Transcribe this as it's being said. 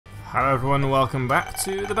Hello everyone, welcome back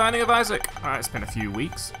to The Binding of Isaac. It's been a few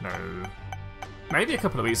weeks, no, maybe a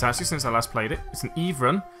couple of weeks actually since I last played it. It's an Eve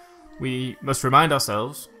run. We must remind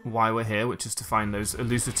ourselves why we're here, which is to find those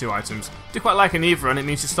elusive 2 items. I do quite like an Eve run. It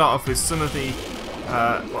means you start off with some of the,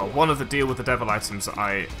 one of the deal with the devil items that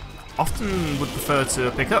I often would prefer to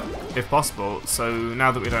pick up, if possible. So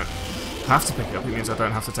now that we don't have to pick it up, it means I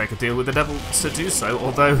don't have to take a deal with the devil to do so.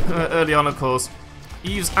 Although, early on, of course,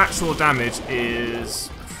 Eve's actual damage is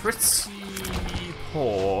pretty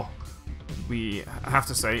poor, we have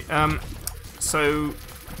to say. So,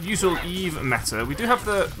 usual Eve meta, we do have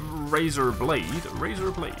the Razor Blade,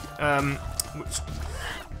 which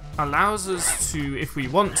allows us to, if we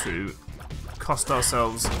want to, cost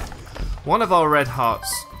ourselves one of our red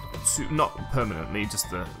hearts, to not permanently, just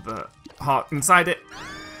the heart inside it.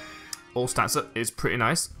 All stats up is pretty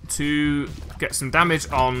nice, to get some damage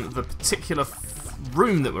on the particular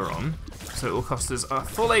room that we're on. So it will cost us a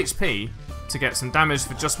full HP to get some damage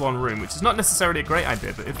for just one room, which is not necessarily a great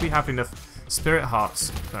idea, but if we have enough spirit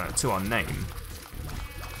hearts to our name...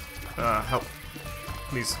 help.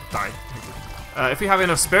 Please die. If we have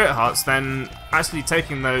enough spirit hearts, then actually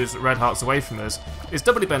taking those red hearts away from us is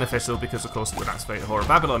doubly beneficial because, of course, it would activate the Whore of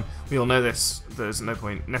Babylon. We all know this. There's no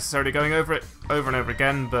point necessarily going over it over and over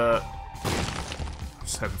again, but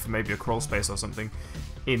just hoping for maybe a crawl space or something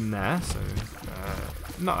in there. So,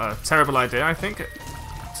 not a terrible idea, I think,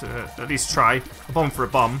 to at least try. A bomb for a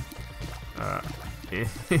bomb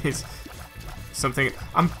is something...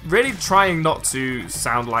 I'm really trying not to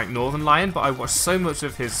sound like Northern Lion, but I watch so much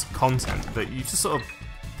of his content that you just sort of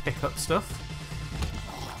pick up stuff.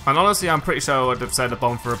 And honestly, I'm pretty sure I would have said a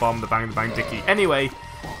bomb for a bomb, the bang dicky. Anyway,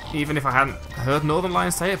 even if I hadn't heard Northern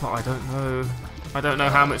Lion say it, but I don't know. I don't know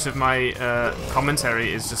how much of my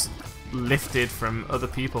commentary is just lifted from other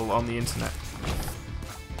people on the internet.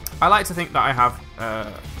 I like to think that I have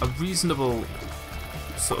a reasonable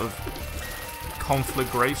sort of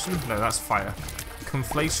conflagration. No, that's fire.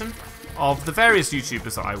 Conflation of the various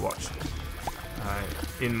YouTubers that I watch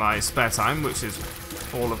in my spare time, which is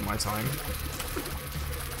all of my time.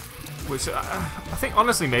 Which I think,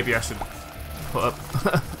 honestly, maybe I should put up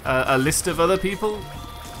a list of other people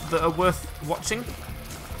that are worth watching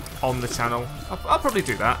on the channel. I'll probably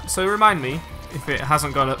do that. So remind me if it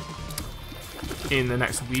hasn't gone up in the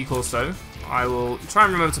next week or so. I will try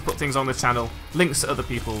and remember to put things on the channel, links to other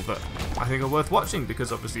people that I think are worth watching,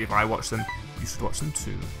 because obviously if I watch them, you should watch them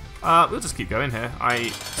too. We'll just keep going here. I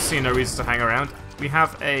see no reason to hang around. We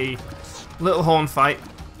have a little horn fight.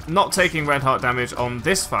 Not taking red heart damage on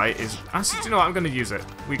this fight is... Actually, do you know what? I'm going to use it.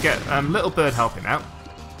 We get Little Bird helping out.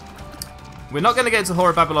 We're not going to get to Whore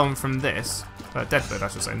of Babylon from this. Dead Bird, I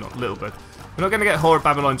should say, not Little Bird. We're not going to get Whore of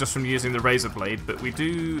Babylon just from using the Razor Blade, but we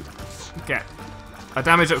do get a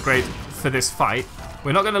damage upgrade for this fight.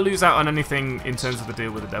 We're not going to lose out on anything in terms of the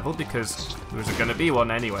deal with the devil, because there's going to be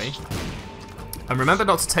one anyway. And remember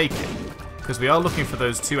not to take it, because we are looking for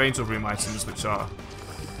those 2 Angel Room items, which are,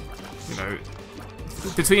 you know,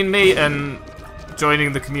 between me and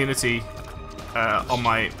joining the community on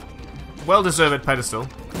my well-deserved pedestal,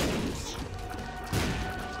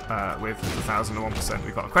 with 1001%,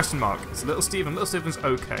 we've got a question mark. It's Little Steven. Little Steven's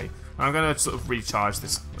okay. And I'm going to sort of recharge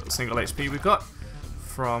this single HP we've got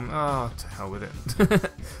from... Oh, to hell with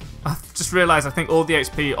it. I've just realised I think all the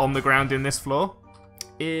HP on the ground in this floor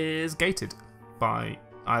is gated by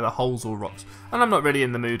either holes or rocks. And I'm not really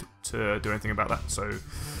in the mood to do anything about that, so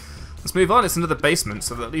let's move on. It's another basement,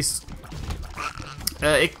 so that at least...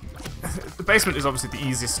 the basement is obviously the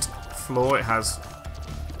easiest floor. It has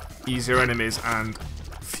easier enemies and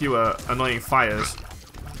fewer annoying fires,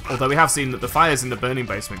 although we have seen that the fires in the burning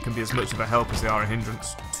basement can be as much of a help as they are a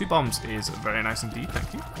hindrance. 2 bombs is very nice indeed,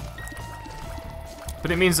 thank you. But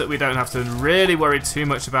it means that we don't have to really worry too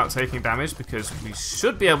much about taking damage, because we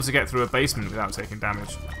should be able to get through a basement without taking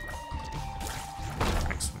damage.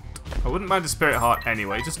 Excellent. I wouldn't mind a spirit heart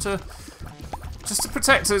anyway, just to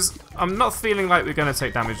protect us. I'm not feeling like we're going to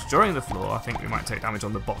take damage during the floor. I think we might take damage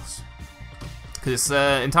on the boss, because it's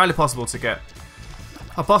entirely possible to get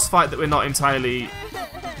a boss fight that we're not entirely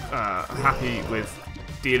happy with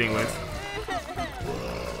dealing with.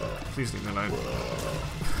 Please leave me alone.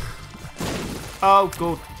 Oh,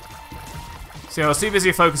 good. See, I was too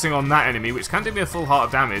busy focusing on that enemy, which can do me a full heart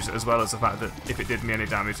of damage, as well as the fact that if it did me any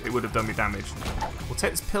damage, it would have done me damage. We'll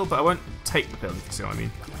take this pill, but I won't take the pill, if you see what I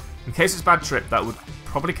mean. In case it's bad trip, that would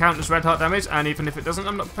probably count as red heart damage, and even if it doesn't,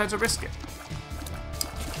 I'm not prepared to risk it.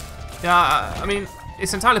 Yeah, I mean...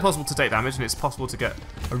 It's entirely possible to take damage, and it's possible to get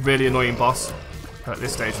a really annoying boss at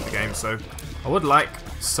this stage of the game, so I would like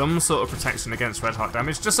some sort of protection against red heart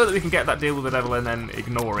damage, just so that we can get that deal with the devil and then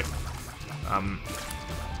ignore it.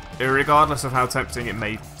 regardless of how tempting it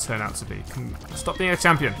may turn out to be. Stop being a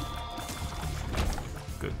champion.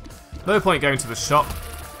 Good. No point going to the shop.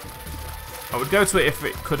 I would go to it if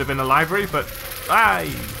it could have been a library, but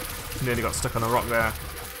I nearly got stuck on a rock there.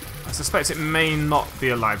 I suspect it may not be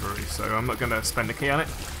a library, so I'm not going to spend a key on it.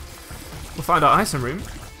 We'll find our item room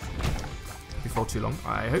before too long,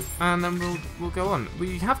 I hope, and then we'll go on.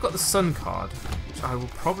 We have got the sun card, which I will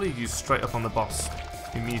probably use straight up on the boss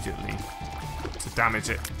immediately to damage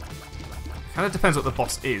it. Kind of depends what the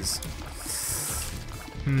boss is.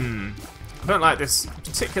 I don't like this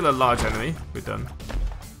particular large enemy. We're done.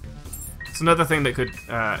 It's another thing that could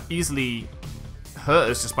easily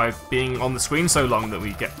hurt us just by being on the screen so long that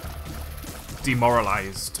we get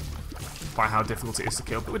demoralized by how difficult it is to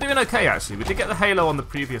kill. But we're doing okay, actually. We did get the halo on the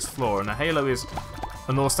previous floor, and the halo is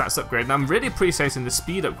an all stats upgrade, and I'm really appreciating the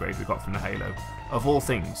speed upgrade we got from the halo, of all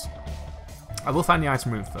things. I will find the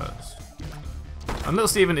item room first. And little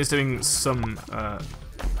Steven is doing some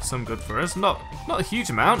good for us. Not a huge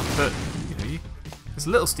amount, but you know, it's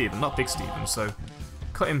little Steven, not big Steven, so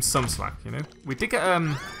cut him some slack. You know, we did get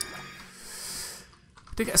a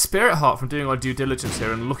spirit heart from doing our due diligence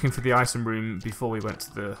here and looking for the item room before we went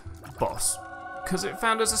to the boss, because it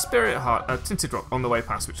found us a spirit heart, a tinted rock on the way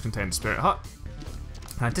past, which contained a spirit heart.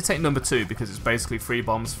 And I did take number 2 because it's basically free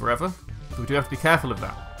bombs forever. But we do have to be careful of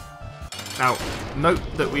that. Now, note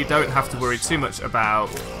that we don't have to worry too much about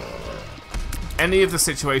any of the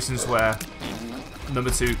situations where number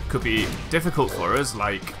 2 could be difficult for us,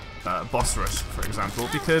 like boss rush, for example,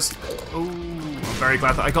 because I'm very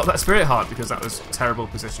glad that I got that spirit heart, because that was terrible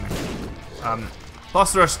positioning.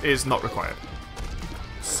 Boss rush is not required,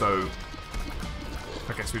 so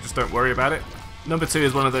I guess we just don't worry about it. Number 2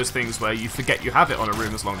 is one of those things where you forget you have it on a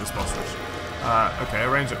room as long as boss rush. Okay, a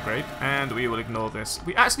range upgrade, and we will ignore this.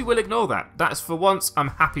 We actually will ignore that. That's, for once, I'm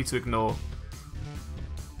happy to ignore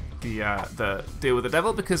the deal with the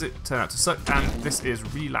devil, because it turned out to suck, and this is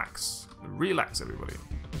relax. Relax, everybody.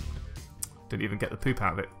 Didn't even get the poop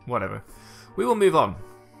out of it. Whatever. We will move on.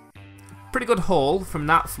 Pretty good haul from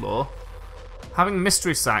that floor. Having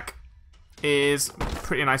mystery sack is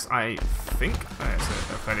pretty nice, I think. It's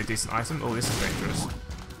a fairly decent item. Oh, this is dangerous.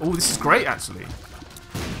 Oh, this is great, actually.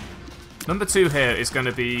 Number 2 here is going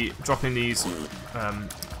to be dropping these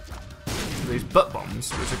butt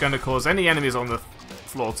bombs, which are going to cause any enemies on the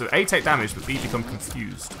floor to A, take damage, but B, become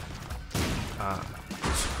confused.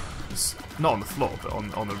 Which is not on the floor, but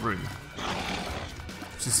on the room.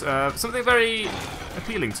 Which is something very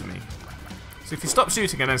appealing to me. So if you stop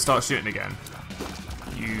shooting and then start shooting again,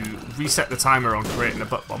 you reset the timer on creating a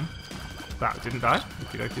butt bomb. That didn't die.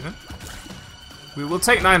 Okie dokie then. We will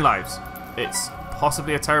take 9 lives. It's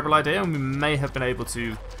possibly a terrible idea, and we may have been able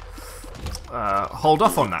to hold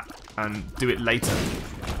off on that and do it later.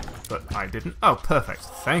 But I didn't. Oh, perfect.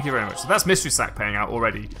 Thank you very much. So that's mystery sack paying out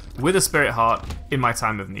already with a spirit heart in my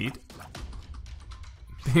time of need.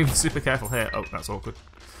 Being super careful here. Oh, that's awkward.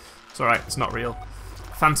 It's alright, it's not real.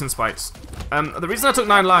 Phantom spikes. The reason I took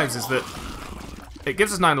 9 lives is that it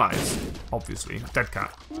gives us 9 lives, obviously. Dead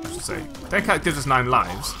cat, I should say. Dead cat gives us 9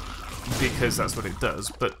 lives because that's what it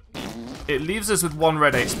does, but it leaves us with 1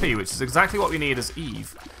 red HP, which is exactly what we need as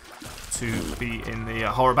Eve to be in the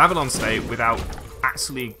Horror Babylon state without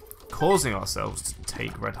actually causing ourselves to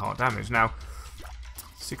take red heart damage. Now,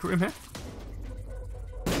 secret room here?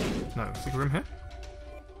 No, secret room here?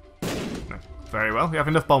 No. Very well. We have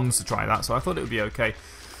enough bombs to try that, so I thought it would be okay.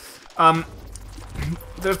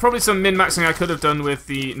 There's probably some min-maxing I could have done with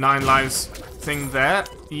the 9 lives thing there,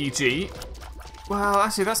 e.g. Well,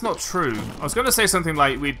 actually, that's not true. I was going to say something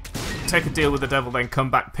like we'd take a deal with the devil, then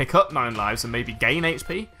come back, pick up 9 lives, and maybe gain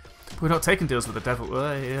HP. We're not taking deals with the devil.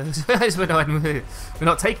 We're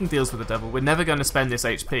not taking deals with the devil. We're never going to spend this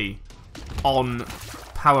HP on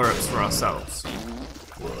power-ups for ourselves.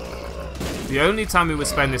 The only time we would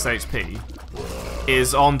spend this HP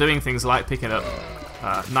is on doing things like picking up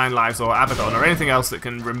 9 lives or Abaddon or anything else that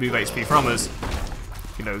can remove HP from us,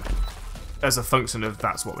 you know, as a function of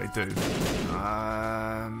that's what they do.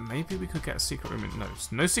 Maybe we could get a secret room in... No,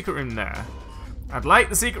 there's no secret room there. I'd like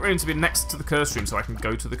the secret room to be next to the curse room so I can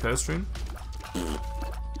go to the curse room.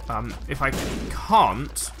 If I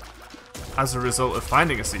can't, as a result of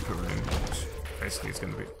finding a secret room, which basically is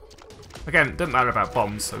going to be... Again, it doesn't matter about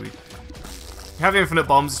bombs, so we have infinite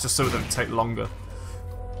bombs, it's just some of them take longer.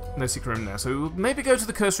 No secret room there, so we'll maybe go to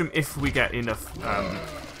the curse room if we get enough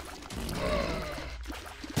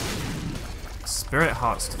spirit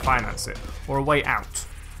hearts to finance it, or a way out.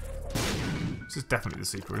 This is definitely the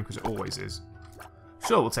secret room, because it always is.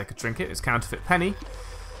 Sure, we'll take a trinket, it's counterfeit penny.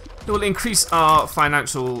 It will increase our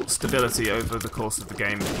financial stability over the course of the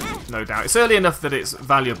game, no doubt. It's early enough that it's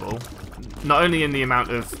valuable, not only in the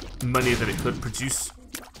amount of money that it could produce,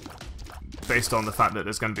 based on the fact that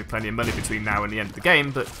there's going to be plenty of money between now and the end of the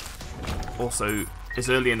game, but also it's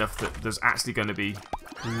early enough that there's actually going to be...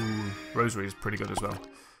 Rosary is pretty good as well.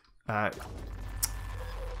 That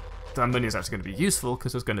money is actually going to be useful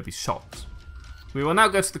because there's going to be shops. We will now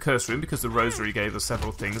go to the curse room because the rosary gave us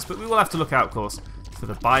several things, but we will have to look out, of course, for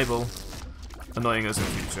the Bible annoying us in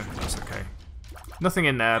future. That's okay. Nothing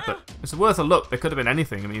in there, but it's worth a look. There could have been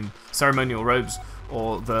anything. I mean, ceremonial robes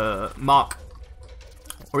or the mark,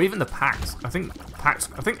 or even the pact. I think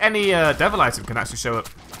any devil item can actually show up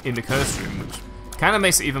in the curse room, which kind of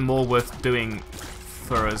makes it even more worth doing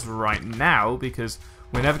for us right now because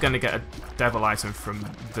we're never going to get a devil item from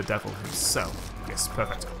the devil himself. Yes,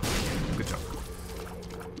 perfect. Good job.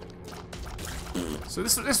 So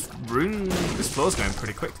this floor's going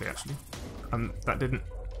pretty quickly, actually. That didn't...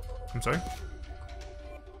 I'm sorry?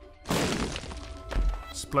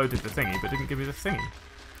 Exploded the thingy, but didn't give me the thingy.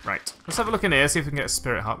 Right, let's have a look in here, see if we can get a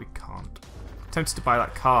spirit heart. We can't. Tempted to buy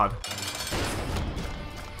that card.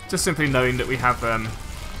 Just simply knowing that we have...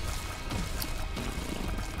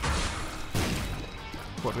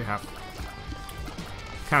 what do we have?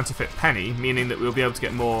 Counterfeit penny, meaning that we'll be able to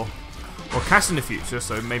get more cash in the future,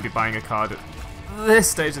 so maybe buying a card at this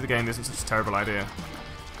stage of the game isn't such a terrible idea.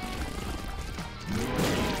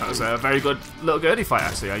 That was a very good little Gurdy fight,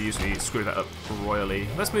 actually. I usually screw that up royally.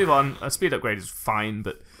 Let's move on. A speed upgrade is fine,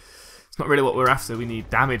 but it's not really what we're after. We need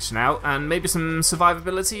damage now, and maybe some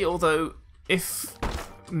survivability, although if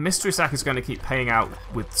Mystery Sack is going to keep paying out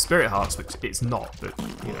with Spirit Hearts, which it's not, but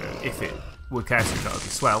you know, if it would care to, that would be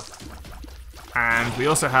swell. And we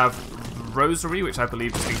also have Rosary, which I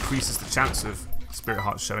believe just increases the chance of Spirit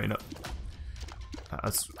Hearts showing up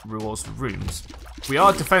as rewards for rooms. We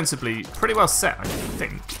are defensively pretty well set, I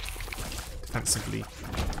think. Defensively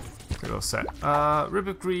pretty well set. Rib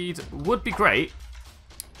of Greed would be great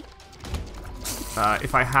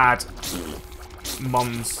if I had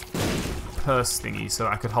Mom's purse thingy so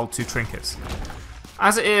I could hold 2 trinkets.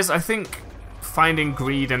 As it is, I think finding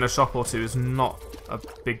greed in a shop or two is not a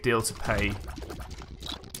big deal to pay.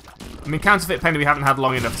 I mean, counterfeit penny we haven't had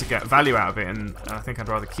long enough to get value out of it, and I think I'd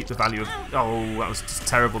rather keep the value of... Oh, that was just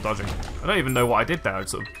terrible dodging. I don't even know what I did there. I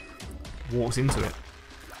sort of walked into it.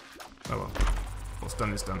 Oh well. What's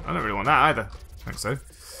done is done. I don't really want that either. I think so.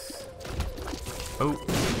 Oh,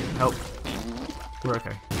 help. We're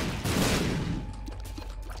okay.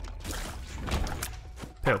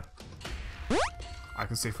 Pill. I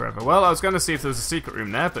can see forever. Well, I was going to see if there was a secret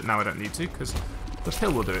room there, but now I don't need to, because the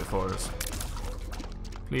pill will do it for us.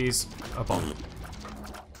 Please, a bomb.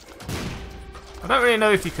 I don't really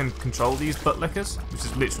know if you can control these butt lickers, which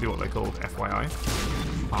is literally what they're called, FYI.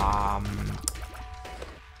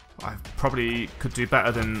 I probably could do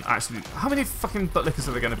better than actually... How many fucking butt lickers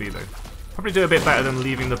are there going to be, though? Probably do a bit better than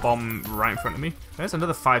leaving the bomb right in front of me. There's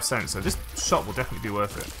another 5 cents, so this shot will definitely be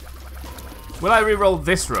worth it. Will I re-roll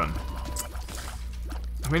this run?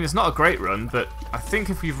 I mean, it's not a great run, but I think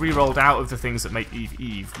if we've re-rolled out of the things that make Eve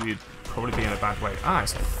Eve, we'd probably be in a bad way. Ah,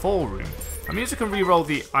 it's a 4 room. That means we can re-roll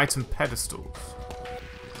the item pedestals,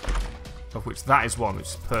 of which that is one, which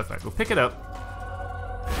is perfect. We'll pick it up.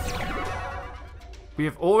 We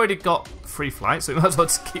have already got free flight, so we might as well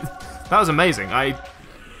just keep... That was amazing.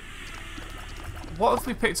 What have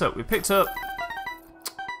we picked up? We picked up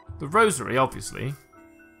the rosary, obviously.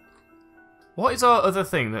 What is our other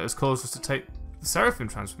thing that has caused us to take the Seraphim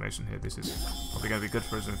transformation here? This is probably going to be good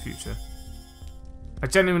for us in the future. I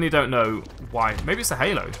genuinely don't know why. Maybe it's the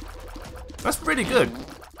halo. That's pretty good.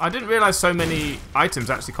 I didn't realise so many items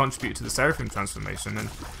actually contribute to the Seraphim transformation, and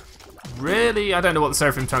really, I don't know what the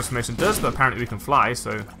Seraphim transformation does, but apparently we can fly,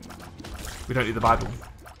 so we don't need the Bible.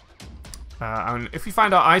 And if we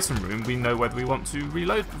find our item room, we know whether we want to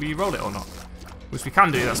re-roll it or not. Which we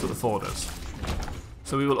can do, that's what the 4 does.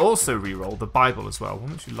 So we will also re-roll the Bible as well.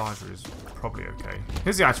 One which is larger is probably okay.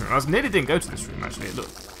 Here's the item room. I nearly didn't go to this room, actually. It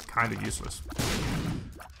looked kind of useless.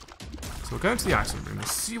 So we'll go into the item room and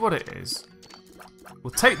see what it is.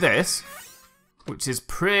 We'll take this, which is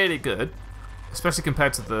pretty good. Especially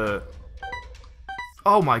compared to the...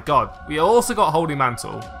 Oh my god. We also got Holy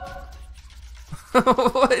Mantle.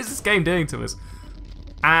 What is this game doing to us?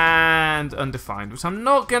 And Undefined, which I'm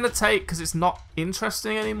not going to take because it's not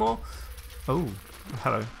interesting anymore. Oh,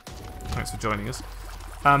 hello. Thanks for joining us.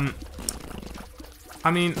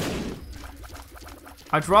 I mean,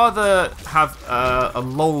 I'd rather have a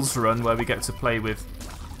LOLs run where we get to play with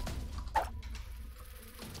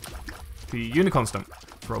the Unicorn Stump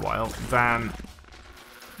for a while than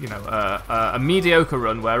you know, a mediocre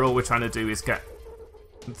run where all we're trying to do is get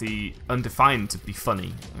the undefined to be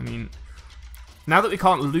funny. I mean, now that we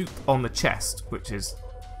can't loop on the chest, which is,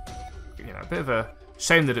 you know, a bit of a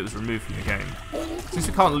shame that it was removed from the game. Since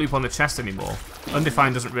we can't loop on the chest anymore,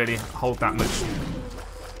 undefined doesn't really hold that much,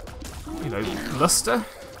 you know, luster.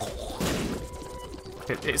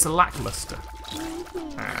 It's a lackluster.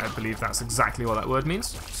 I believe that's exactly what that word means,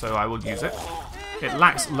 so I will use it. It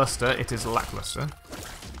lacks luster, it is lackluster.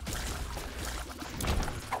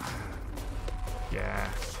 Yeah.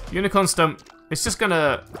 Unicorn Stump, it's just going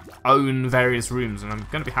to own various rooms, and I'm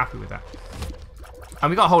going to be happy with that. And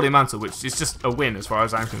we got Holy Mantle, which is just a win as far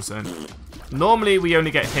as I'm concerned. Normally, we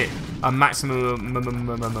only get hit a maximum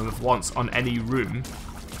of once on any room.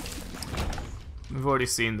 We've already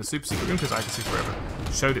seen the Super Secret Room, because I can see forever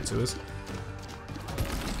showed it to us.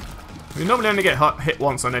 We normally only get hit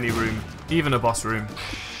once on any room, even a boss room.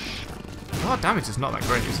 Our damage is not that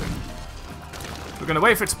great, is it? We're going to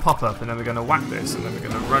wait for it to pop up, and then we're going to whack this, and then we're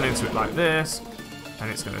going to run into it like this,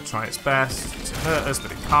 and it's going to try its best to hurt us,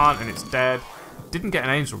 but it can't, and it's dead. Didn't get an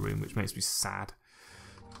angel room, which makes me sad.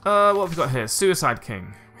 What have we got here? Suicide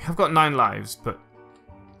King. We have got 9 lives, but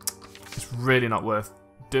it's really not worth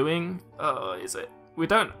doing. Is it? We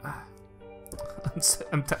don't...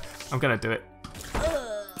 I'm going to do it.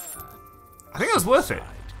 I think that was worth it.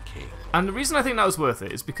 And the reason I think that was worth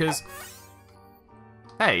it is because,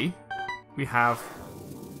 A, we have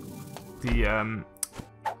the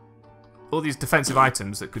all these defensive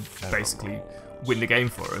items that could basically win the game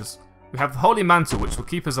for us. We have the Holy Mantle, which will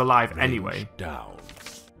keep us alive anyway.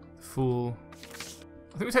 Fool.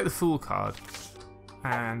 I think we take the Fool card.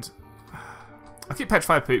 And I keep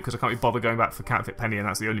Petrified Poop because I can't be bothered going back for Counterfeit Penny, and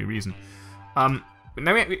that's the only reason. But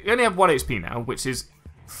now we only have 1 HP now, which is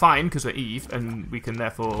fine because we're Eve, and we can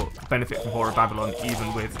therefore benefit from Horror Babylon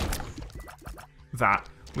even with that.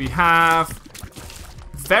 We have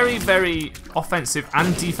very, very offensive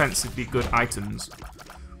and defensively good items.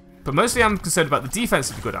 But mostly I'm concerned about the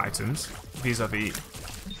defensively good items vis-a-vis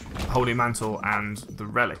Holy Mantle and the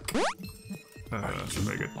Relic. That's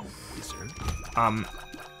very good.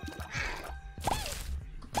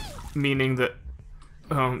 Meaning that...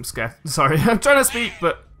 Oh, I'm scared. Sorry, I'm trying to speak,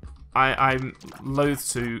 but I'm loath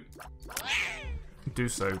to do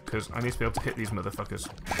so, because I need to be able to hit these motherfuckers.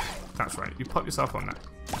 That's right, you pop yourself on that.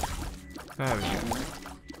 There we go.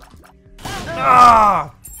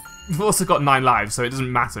 Ah! We've also got 9 lives, so it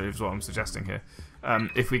doesn't matter is what I'm suggesting here.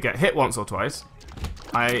 If we get hit once or twice,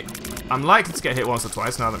 I'm likely to get hit once or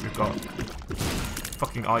twice now that we've got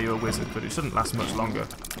fucking Are You a Wizard, but it shouldn't last much longer,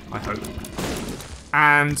 I hope.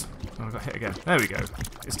 And... oh, I got hit again. There we go.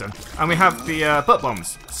 It's done. And we have the butt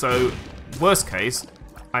bombs. So, worst case,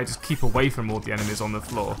 I just keep away from all the enemies on the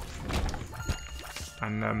floor.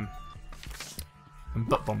 And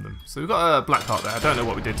butt bomb them. So we've got a black heart there. I don't know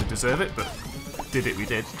what we did to deserve it, but did it we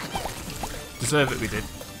did. Deserve it we did.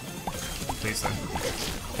 Please then.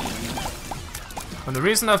 And the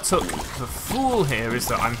reason I've took the Fool here is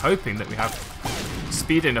that I'm hoping that we have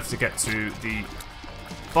speed enough to get to the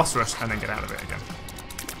boss rush and then get out of it again.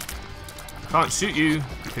 Can't shoot you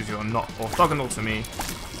because you're not orthogonal to me.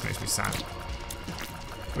 It makes me sad.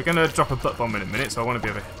 We're going to drop a butt bomb in a minute, so I want to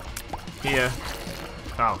be over here.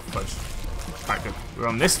 Oh, fudge. Right, good. We're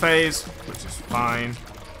on this phase, which is fine.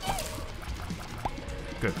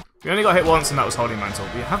 Good. We only got hit once, and that was Holy Mantle.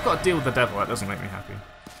 We have got to deal with the devil. That doesn't make me happy.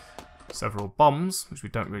 Several bombs, which we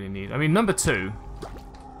don't really need. I mean, number 2...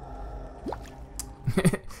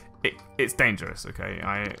 it's dangerous, okay?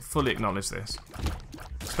 I fully acknowledge this.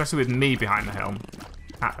 Especially with me behind the helm.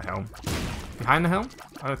 At the helm. Behind the helm?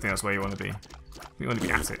 I don't think that's where you want to be. You want to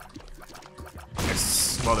be at it.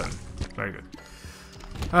 Yes, well done. Very good.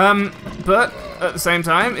 But at the same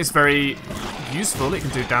time, it's very useful. It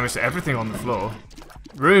can do damage to everything on the floor.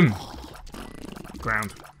 Room.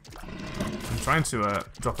 Ground. I'm trying to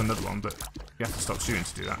drop another one, but you have to stop shooting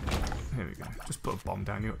to do that. Here we go. Just put a bomb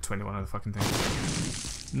down. You've got 21 other fucking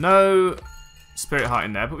things. No Spirit Heart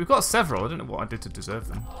in there, but we've got several. I don't know what I did to deserve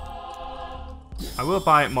them. I will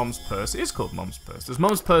buy Mom's Purse. It is called Mom's Purse. There's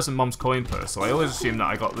Mom's Purse and Mom's Coin Purse, so I always assume that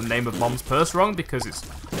I got the name of Mom's Purse wrong because it's...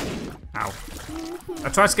 Ow. I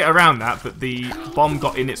tried to get around that, but the bomb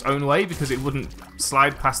got in its own way because it wouldn't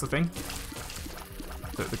slide past the thing.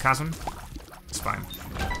 The chasm. It's fine.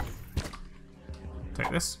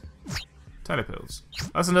 Take this. Telepills.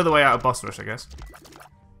 That's another way out of boss rush, I guess.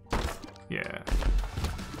 Yeah.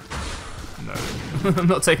 No. I'm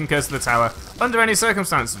not taking Curse of the Tower. Under any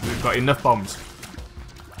circumstances, we've got enough bombs.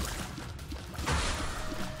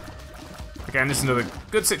 Again, this is another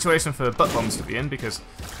good situation for butt bombs to be in because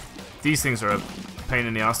these things are a pain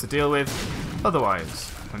in the ass to deal with.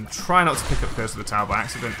 Otherwise, And try not to pick up Curse of the Tower by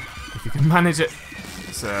accident. If you can manage it,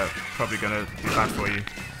 it's probably going to be bad for you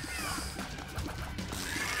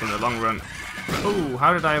in the long run. Oh,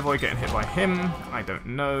 how did I avoid getting hit by him? I don't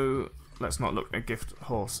know. Let's not look at Gift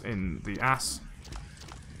Horse in the ass.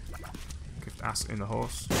 Gift ass in the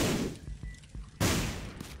horse.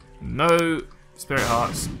 No Spirit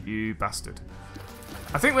Hearts, you bastard.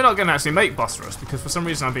 I think we're not going to actually make boss rush because for some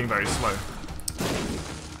reason I'm being very slow.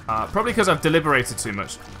 Probably because I've deliberated too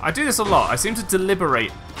much. I do this a lot. I seem to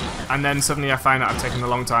deliberate and then suddenly I find out I've taken a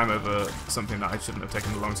long time over something that I shouldn't have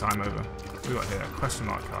taken a long time over. What we got here? Question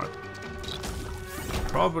mark card.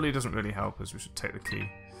 Probably doesn't really help us. We should take the key.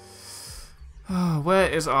 Oh, where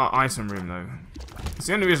is our item room though? It's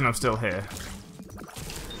the only reason I'm still here.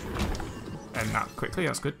 End that quickly,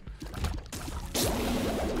 that's good.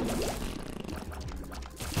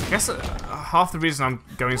 I guess half the reason I'm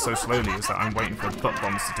going so slowly is that I'm waiting for butt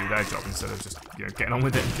bombs to do their job instead of just getting on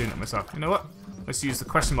with it and doing it myself. You know what? Let's use the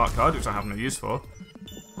question mark card, which I have no use for,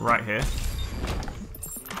 right here.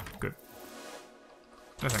 Good.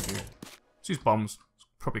 No thank you. Let's use bombs. It's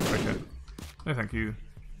probably quicker. No thank you.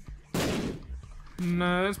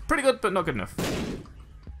 No, it's pretty good, but not good enough.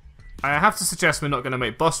 I have to suggest we're not going to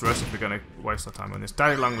make boss rush if we're going to waste our time on this.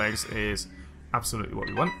 Daddy Longlegs is absolutely what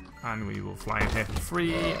we want. And we will fly in here for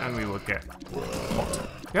free, and we will get hot.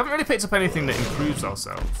 We haven't really picked up anything that improves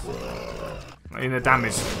ourselves. In a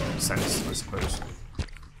damage sense, I suppose.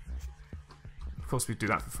 Of course we do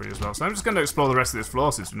that for free as well. So I'm just going to explore the rest of this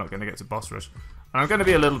floor since we're not going to get to boss rush. And I'm going to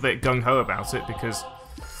be a little bit gung-ho about it because,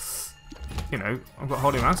 you know, I've got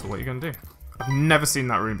Holy Mantle. What are you going to do? I've never seen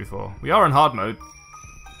that room before. We are in hard mode.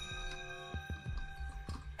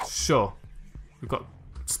 Sure. We've got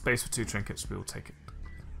space for 2 trinkets. We will take it.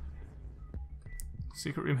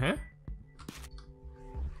 Secret room here?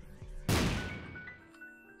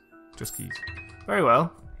 Just keys. Very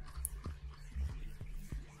well.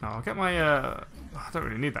 Now I'll get my, I don't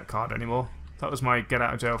really need that card anymore. That was my get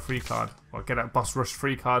out of jail free card. Or get out boss rush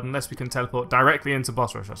free card unless we can teleport directly into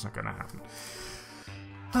boss rush. That's not going to happen.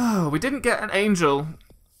 Oh, we didn't get an angel.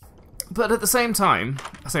 But at the same time,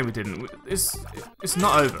 I say we didn't. It's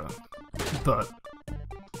not over. But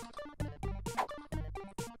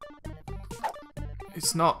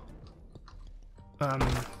it's not.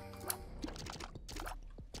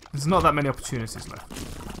 There's not that many opportunities left.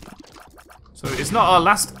 So it's not our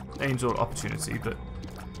last angel opportunity, but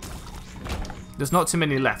there's not too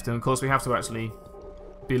many left. And of course, we have to actually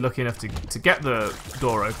be lucky enough to get the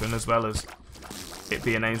door open, as well as it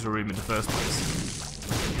be an angel room in the first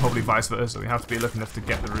place. Probably vice versa. We have to be lucky enough to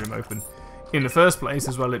get the room open in the first place,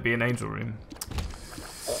 as well as it be an angel room.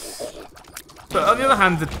 But on the other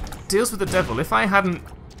hand, the deals with the devil, if I hadn't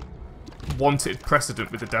wanted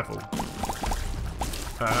precedent with the devil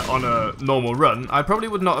on a normal run, I probably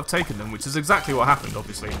would not have taken them, which is exactly what happened,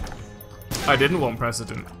 obviously. I didn't want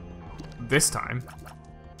precedent this time.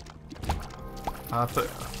 But,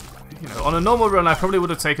 you know, on a normal run, I probably would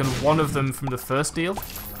have taken one of them from the first deal,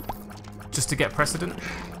 just to get precedent.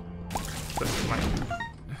 But, like,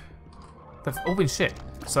 they've all been shit.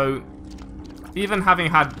 So, even having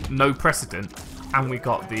had no precedent, and we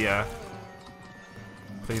got the,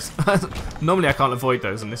 please. Normally I can't avoid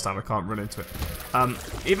those, and this time I can't run into it.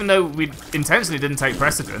 Even though we intentionally didn't take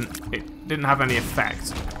precedent, it didn't have any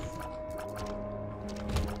effect.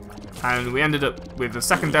 And we ended up with the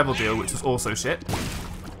second devil deal, which was also shit.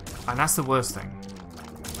 And that's the worst thing.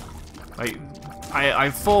 Like, I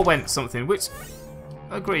forewent something, which,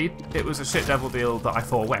 agreed, it was a shit devil deal that I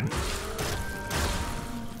forewent.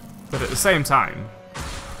 But at the same time,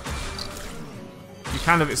 you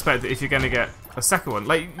kind of expect that if you're going to get a second one,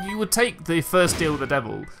 like, you would take the first deal with the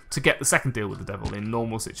devil to get the second deal with the devil in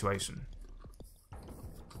normal situation.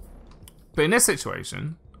 But in this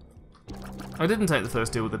situation, I didn't take the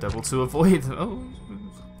first deal with the devil to avoid... Oh,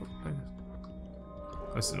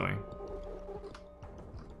 that's annoying.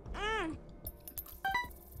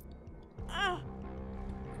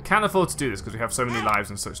 Can't afford to do this because we have so many lives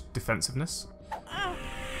and such defensiveness. I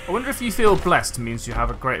wonder if you feel blessed means you have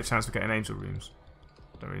a greater chance of getting angel rooms.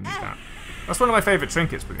 Don't really need that. That's one of my favourite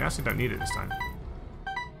trinkets, but we actually don't need it this time.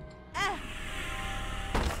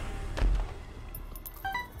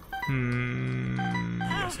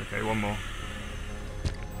 Yes, okay, one more.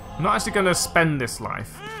 I'm not actually going to spend this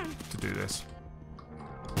life to do this.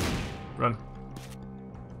 Run.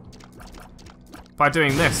 By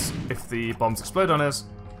doing this, if the bombs explode on us,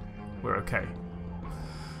 we're okay.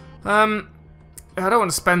 I don't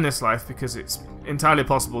want to spend this life because it's entirely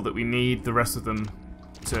possible that we need the rest of them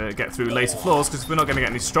to get through later floors, because we're not going to get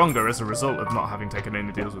any stronger as a result of not having taken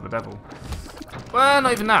any deals with the devil. Well,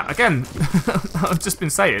 not even that. Again, I've just been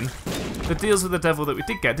saying, the deals with the devil that we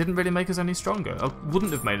did get didn't really make us any stronger. Or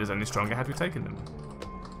wouldn't have made us any stronger had we taken them.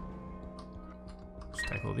 Just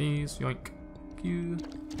take all these. Yoink. You.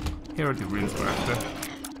 Here are the runes we're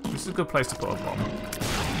after. This is a good place to put a bomb.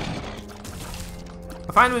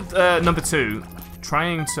 I find with number 2,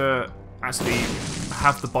 trying to actually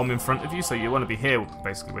have the bomb in front of you, so you want to be here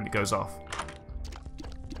basically when it goes off.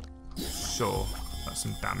 Sure, that's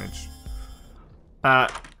some damage.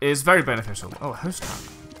 Is very beneficial. Oh, a host trap.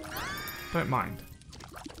 Don't mind.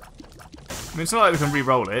 I mean, it's not like we can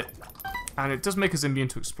re-roll it, and it does make us immune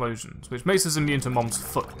to explosions, which makes us immune to Mom's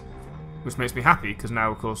foot, which makes me happy because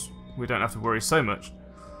now, of course, we don't have to worry so much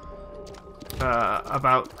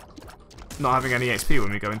about not having any HP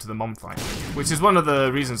when we go into the Mom fight. Which is one of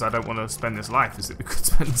the reasons I don't want to spend this life, is that we could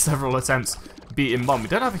spend several attempts beating Mom. We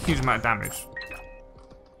don't have a huge amount of damage.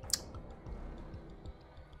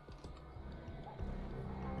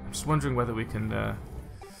 I'm just wondering whether we can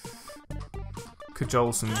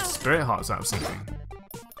cajole some spirit hearts out of something.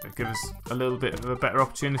 It'd give us a little bit of a better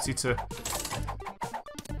opportunity to...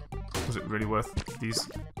 Was it really worth these?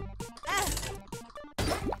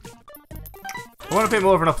 I want a bit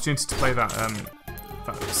more of an opportunity to play that,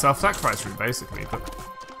 that self-sacrifice route, basically, but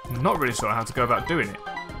I'm not really sure how to go about doing it.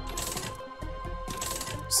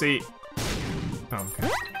 See... Oh, okay.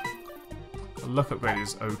 The luck upgrade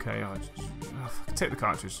is okay. I can take the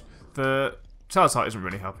cartridge. The Child's Heart isn't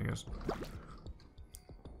really helping us.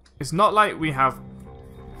 It's not like we have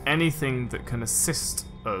anything that can assist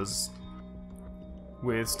us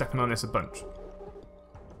with stepping on this a bunch.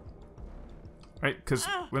 Right, because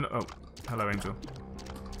we're not... Oh, hello, Angel.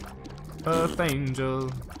 Earth Angel.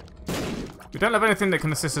 We don't have anything that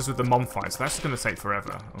can assist us with the Mom fight, so that's going to take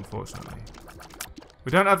forever, unfortunately.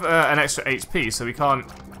 We don't have an extra HP, so we can't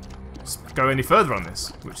go any further on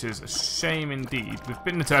this, which is a shame indeed. We've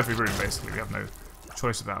been into every room, basically. We have no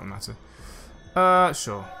choice about the matter.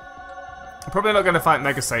 Sure. I'm probably not going to fight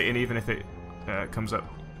Mega Satan, even if it comes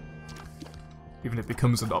up. Even if it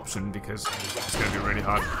becomes an option, because it's going to be really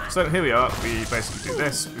hard. So here we are. We basically do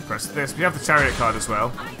this. We press this. We have the Chariot card as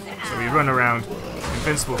well. So we run around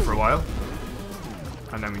invincible for a while.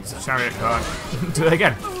 And then we use the Chariot card. Do it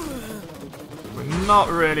again. We're not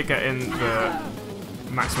really getting the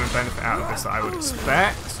maximum benefit out of this that I would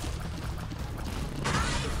expect.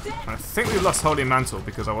 I think we've lost Holy Mantle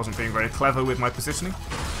because I wasn't being very clever with my positioning.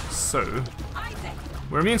 So,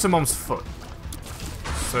 we're immune to Mom's foot.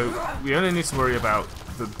 So, we only need to worry about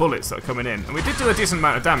the bullets that are coming in. And we did do a decent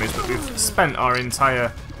amount of damage, but we've spent our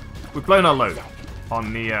entire... We've blown our load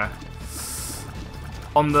on the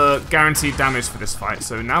guaranteed damage for this fight.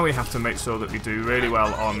 So now we have to make sure that we do really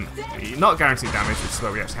well on the not guaranteed damage, which is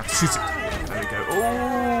where we actually have to shoot it. There we go.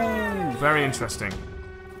 Oh, very interesting.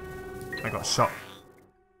 I got shot.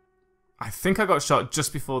 I think I got shot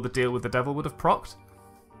just before the deal with the devil would have procced.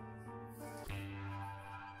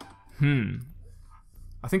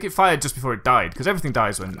 I think it fired just before it died, because everything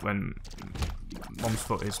dies when Mom's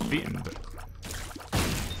foot is beaten. But...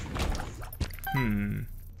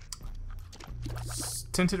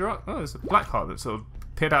 Tinted rock? Oh, there's a black heart that sort of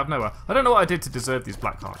appeared out of nowhere. I don't know what I did to deserve these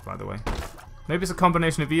black hearts, by the way. Maybe it's a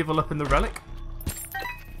combination of evil up in the relic?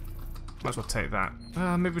 Might as well take that.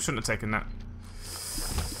 Maybe we shouldn't have taken that.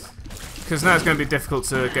 Because now it's going to be difficult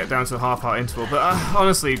to get down to a half-heart interval. But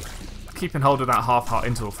honestly, keeping hold of that half-heart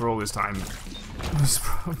interval for all this time,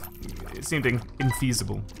 it seemed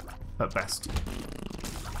infeasible at best.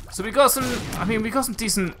 So we got some, we got some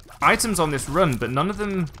decent items on this run, but none of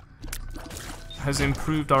them has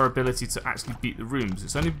improved our ability to actually beat the rooms.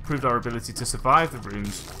 It's only improved our ability to survive the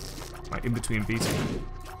rooms, like in between beating them.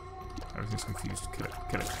 Everything's confused. Kill it.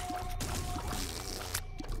 Kill it.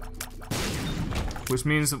 Which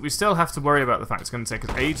means that we still have to worry about the fact it's going to take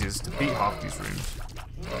us ages to beat half these rooms.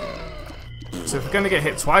 So if we're going to get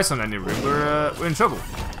hit twice on any room, we're in trouble.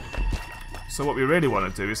 So what we really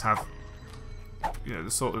want to do is have, you know,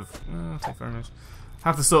 the sort of take very much.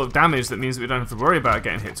 Have the sort of damage that means that we don't have to worry about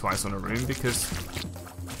getting hit twice on a room because,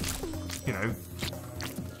 you know,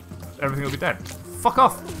 everything will be dead. Fuck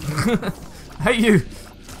off! Hey you!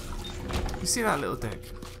 You see that little dick?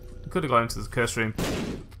 We could have gone into the curse room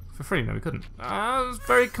for free. No, we couldn't. I was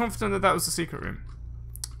very confident that that was the secret room.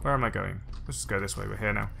 Where am I going? Let's just go this way. We're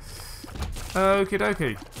here now. Okie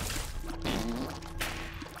dokie.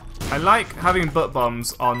 I like having butt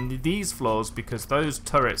bombs on these floors because those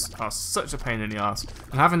turrets are such a pain in the ass,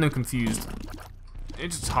 and having them confused, it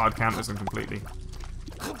just hard counters them completely.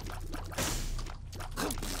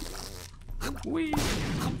 Whee!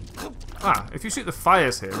 Ah, if you shoot the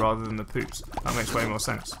fires here rather than the poops, that makes way more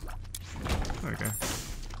sense. There we go.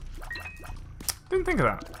 Didn't think of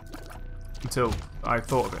that until I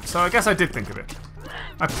thought of it. So I guess I did think of it.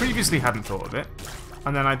 I previously hadn't thought of it,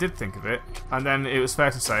 and then I did think of it, and then it was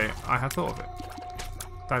fair to say I had thought of it.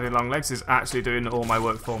 Daddy Longlegs is actually doing all my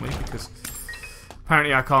work for me because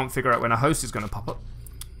apparently I can't figure out when a host is going to pop up.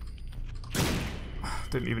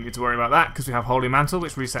 Didn't even need to worry about that because we have Holy Mantle,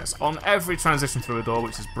 which resets on every transition through a door,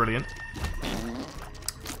 which is brilliant.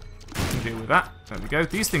 Can deal with that. There we go.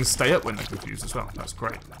 These things stay up when they're confused as well. That's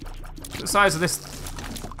great. The size of this...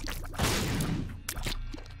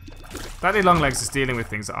 Daddy Longlegs is dealing with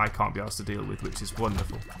things that I can't be asked to deal with, which is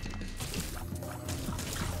wonderful.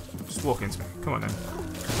 Just walk into me. Come on then.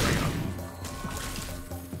 Bring it on.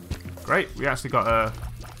 Great. We actually got a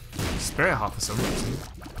Spirit Heart for some reason.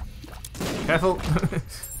 Careful.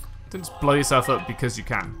 Don't just blow yourself up because you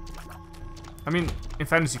can. I mean, in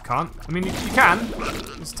fairness, you can't. I mean, you can.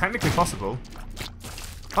 It's technically possible.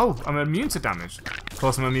 Oh, I'm immune to damage. Of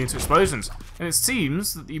course, I'm immune to explosions. And it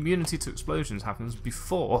seems that the immunity to explosions happens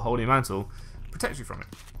before Holy Mantle protects you from it.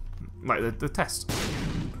 Like the test.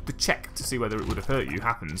 The check to see whether it would have hurt you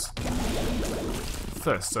happens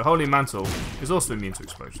first. So Holy Mantle is also immune to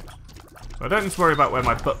explosions. So I don't need to worry about where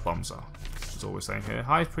my butt bombs are. That's all we're saying here.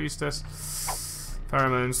 High Priestess.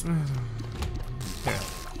 Pheromones. Here.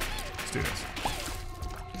 Let's do this.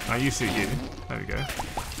 Now you shoot you. There we go.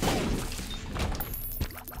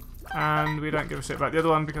 And we don't give a shit about the other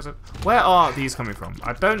one because of... Where are these coming from?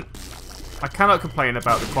 I cannot complain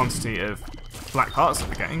about the quantity of black hearts that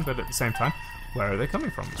we're getting, but at the same time, where are they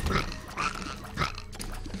coming from? It's brilliant.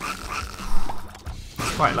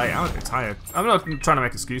 It's quite late. I'm a bit tired. I'm not trying to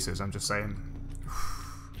make excuses. I'm just saying...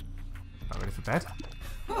 Not ready for bed?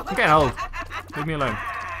 I'm getting old. Leave me alone.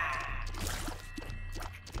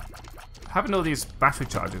 Having all these battery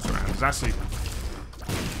chargers around is actually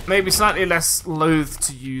maybe slightly less loath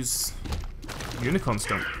to use Unicorn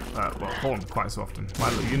Stump, well, Horn quite so often. My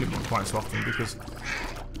little Unicorn quite so often because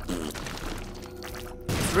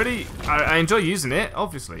it's really, I enjoy using it,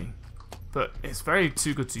 obviously, but it's very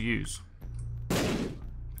too good to use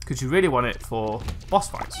because you really want it for boss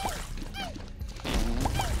fights.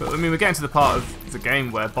 But I mean, we're getting to the part of the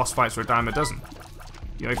game where boss fights are a dime a dozen.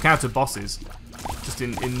 You know, counter bosses just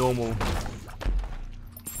in normal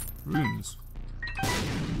rooms.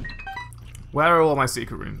 Where are all my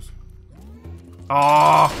secret rooms?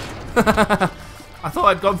 Oh! I thought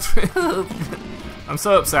I'd gone through... I'm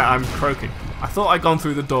so upset I'm croaking. I thought I'd gone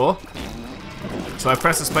through the door. So I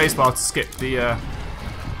pressed the spacebar to skip the...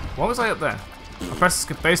 What was I up there? I pressed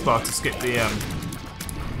the spacebar to skip the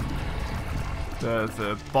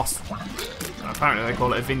boss. Apparently they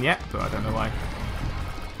call it a vignette, but I don't know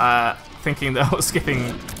why. Thinking that I was skipping,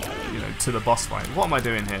 you know, to the boss fight. What am I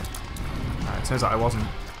doing here? It turns out I wasn't.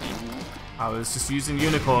 I was just using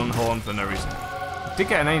Unicorn Horn for no reason. We did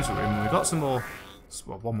get an Angel Room, and we got some more,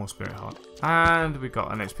 well, one more Spirit Heart. And we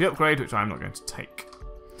got an HP upgrade, which I'm not going to take.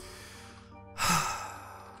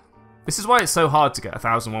 This is why it's so hard to get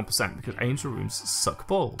 1001%, because Angel Rooms suck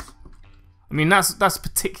balls. I mean, that's a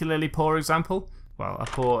particularly poor example. Well, a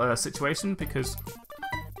poor situation, because...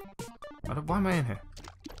 why am I in here?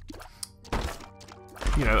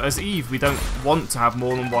 You know, as Eve, we don't want to have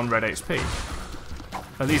more than one red HP.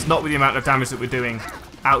 At least not with the amount of damage that we're doing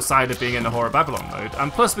outside of being in the Horror Babylon mode.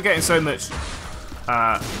 And plus we're getting so much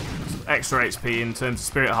extra HP in terms of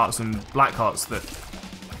Spirit Hearts and Black Hearts that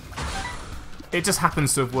it just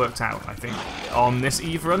happens to have worked out, I think, on this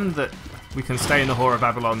Eve run that we can stay in the Horror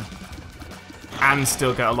Babylon and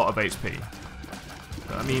still get a lot of HP.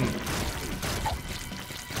 But, I mean...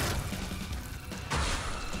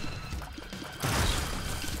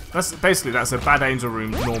 That's a bad Angel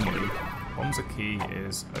Room normally. Bombs a key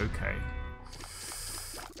is okay.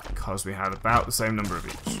 Because we had about the same number of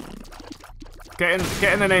each.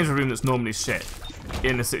 Getting an Angel Room that's normally shit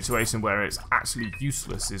in a situation where it's actually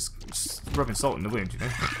useless is just rubbing salt in the wound, you know?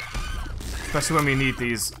 Especially when we need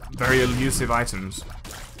these very elusive items.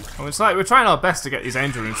 And it's like we're trying our best to get these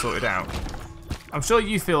Angel Rooms sorted out. I'm sure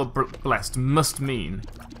you feel blessed must mean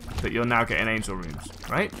that you're now getting Angel Rooms,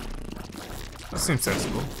 right? That seems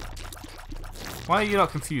sensible. Why are you not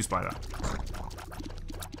confused by that?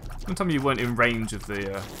 Don't tell me you weren't in range of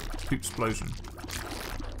the poop explosion.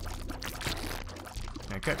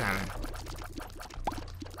 Yeah, get down here.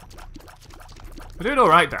 We're doing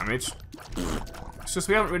alright damage. It's just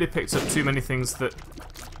we haven't really picked up too many things that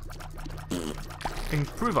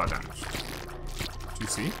improve our damage. Do you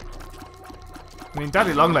see? I mean,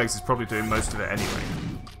 Daddy Longlegs is probably doing most of it anyway.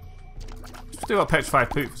 Just do our Petrified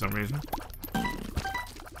Poop for some reason. There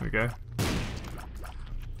we go.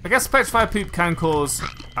 I guess Petrified Poop can cause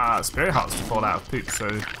Spirit Hearts to fall out of poop, so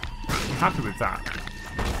I'm happy with that.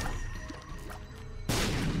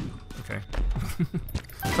 Okay.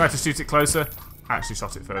 Tried to shoot it closer. Actually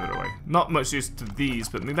shot it further away. Not much use to these,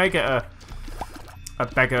 but we may get a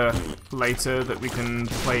beggar later that we can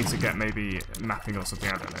play to get maybe mapping or something.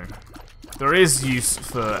 I don't know. There is use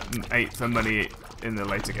for money in the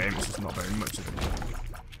later game. It's just not very much of it.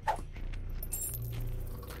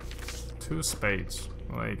 2 of spades.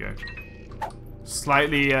 Well, there you go.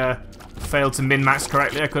 Slightly failed to min-max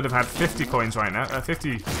correctly. I could have had 50 coins right now.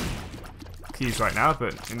 50 keys right now,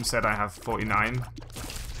 but instead I have 49.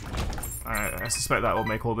 I suspect that will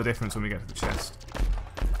make all the difference when we get to the chest.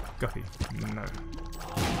 Guppy. No.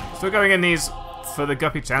 Still going in these for the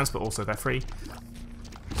guppy chance, but also they're free.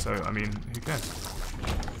 So, I mean, who cares?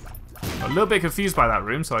 A little bit confused by that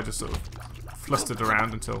room, so I just sort of flustered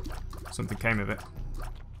around until something came of it.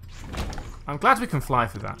 I'm glad we can fly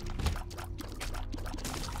for that.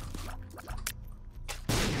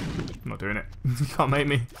 I'm not doing it. You can't make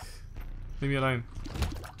me. Leave me alone.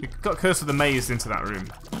 We got Curse of the Maze into that room.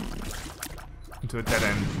 Into a dead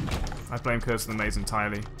end. I blame Curse of the Maze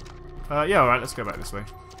entirely. Yeah, alright, let's go back this way.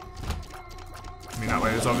 I mean, that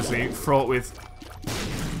way is obviously fraught with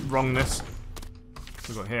wrongness.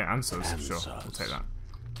 We've got here answers. Sure, we'll take that.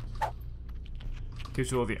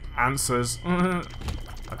 Gives you all the answers. I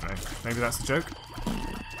don't know. Maybe that's the joke.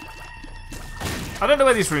 I don't know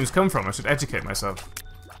where these rooms come from. I should educate myself.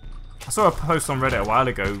 I saw a post on Reddit a while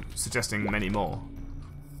ago suggesting many more.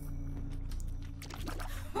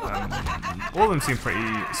 All of them seem pretty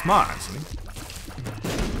smart, actually.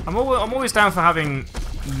 I'm always down for having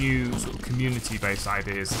new sort of community-based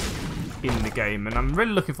ideas in the game, and I'm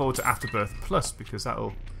really looking forward to Afterbirth Plus because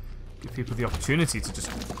that'll give people the opportunity to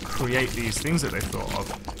just create these things that they've thought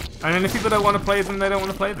of. And then if people don't want to play them, they don't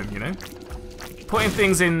want to play them, you know? Putting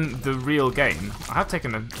things in the real game... I have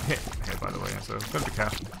taken a hit here, by the way, so I've got to be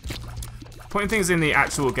careful. Putting things in the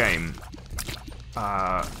actual game...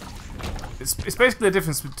 It's basically the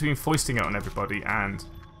difference between foisting it on everybody and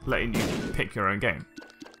letting you pick your own game.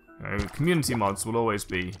 You know, community mods will always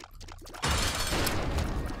be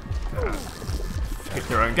pick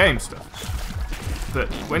your own game stuff.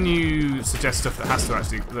 But when you suggest stuff that has to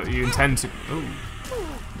actually, that you intend to... Ooh,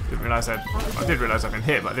 didn't realise I did realise I've been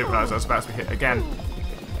hit, but I didn't realise I was about to be hit again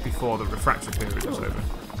before the refractory period was over.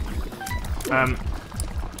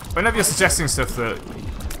 Whenever you're suggesting stuff that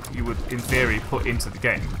you would, in theory, put into the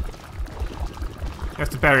game, you have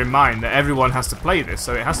to bear in mind that everyone has to play this,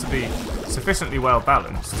 so it has to be sufficiently well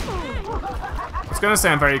balanced. I was going to say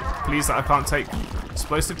I'm very pleased that I can't take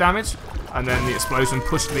explosive damage, and then the explosion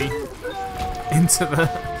pushed me into the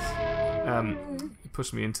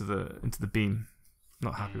into the beam.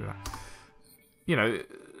 Not happy with that. You know,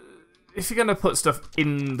 if you're going to put stuff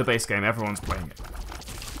in the base game, everyone's playing it,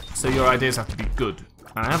 so your ideas have to be good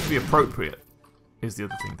and they have to be appropriate. Is the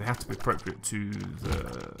other thing. They have to be appropriate to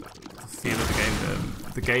the feel of the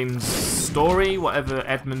game, the game's story, whatever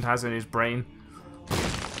Edmund has in his brain.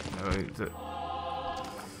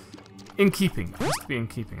 In keeping. It has to be in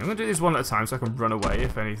keeping. I'm going to do this one at a time so I can run away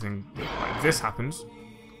if anything like this happens.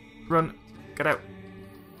 Run. Get out.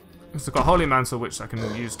 So I've got Holy Mantle, which I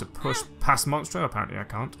can use to push past Monstro. Apparently I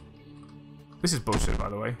can't. This is bullshit, by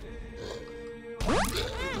the way.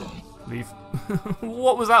 Leave.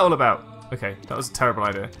 What was that all about? Okay, that was a terrible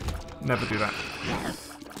idea. Never do that.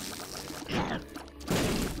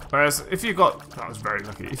 Whereas, if you got... That was very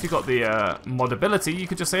lucky. If you got the mod ability, you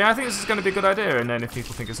could just say, I think this is going to be a good idea, and then if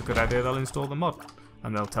people think it's a good idea, they'll install the mod.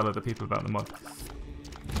 And they'll tell other people about the mod.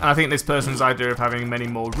 And I think this person's idea of having many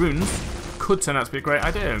more runes could turn out to be a great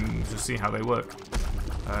idea, and we'll just see how they work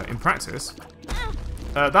in practice.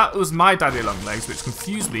 That was my Daddy Longlegs, which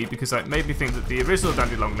confused me because it made me think that the original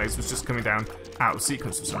Daddy Longlegs was just coming down out of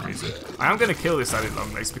sequence for some reason. I am going to kill this Daddy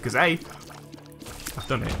Longlegs because A, I've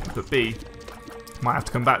done it, but B, might have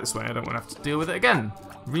to come back this way. I don't want to have to deal with it again.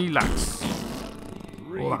 Relax.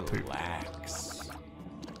 All that poop.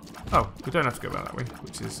 Oh, we don't have to go back that way,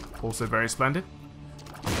 which is also very splendid.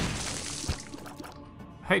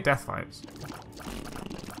 Hate death fights.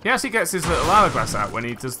 He actually gets his little hourglass out when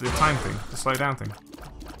he does the time thing, the slow down thing.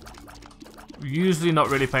 Usually not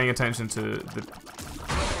really paying attention to the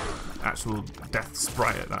actual death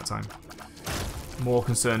sprite at that time. More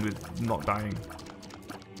concerned with not dying.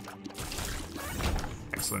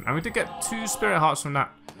 Excellent. And we did get 2 spirit hearts from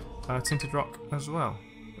that tinted rock as well.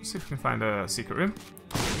 Let's see if we can find a secret room.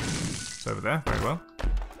 It's over there, very well.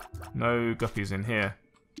 No guppies in here.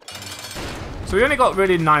 So we only got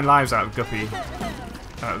really 9 lives out of Guppy.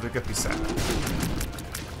 The Guppy set.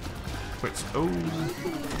 Which, oh,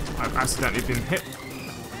 I've accidentally been hit,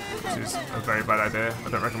 which is a very bad idea. I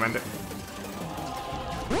don't recommend it.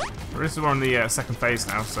 But this is we're on the second phase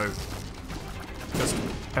now, so just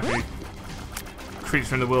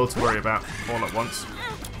creature in the world to worry about all at once.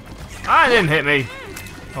 Ah, it didn't hit me!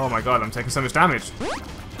 Oh my god, I'm taking so much damage.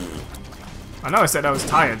 I know I said I was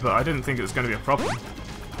tired, but I didn't think it was going to be a problem.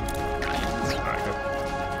 Alright, good.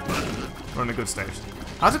 We're on a good stage.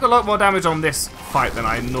 I took a lot more damage on this fight than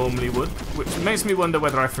I normally would, which makes me wonder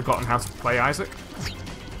whether I've forgotten how to play Isaac.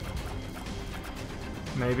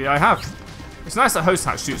 Maybe I have. It's nice that Host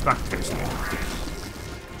Hat shoots back occasionally.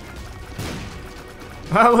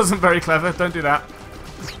 That wasn't very clever, don't do that.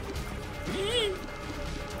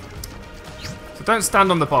 So don't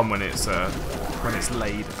stand on the bomb when it's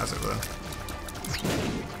laid, as it were.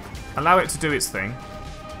 Allow it to do its thing.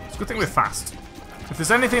 It's a good thing we're fast. If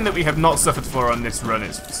there's anything that we have not suffered for on this run,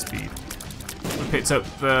 it's speed. We picked up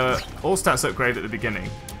the all stats upgrade at the beginning,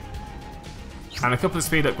 and a couple of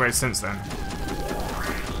speed upgrades since then.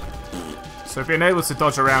 So being able to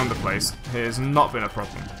dodge around the place has not been a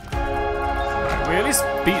problem. Right, we at least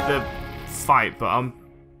beat the fight, but I'm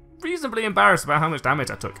reasonably embarrassed about how much damage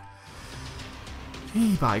I took.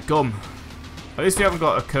 Eee, by gum. At least we haven't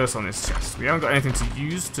got a curse on this chest. We haven't got anything to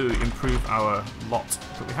use to improve our lot,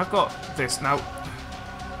 but we have got this. Now,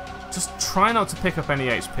 just try not to pick up any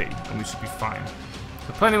HP, and we should be fine.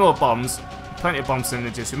 So plenty more bombs, plenty of bomb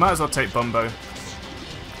synergies. We might as well take Bumbo.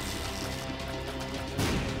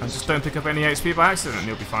 And just don't pick up any HP by accident, and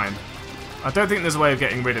you'll be fine. I don't think there's a way of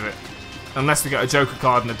getting rid of it, unless we get a Joker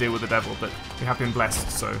card and a deal with the devil, but we have been blessed,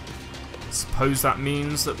 so I suppose that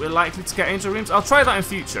means that we're likely to get angel rooms. I'll try that in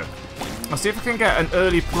future. I'll see if I can get an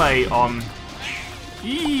early play on...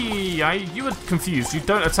 You were confused. You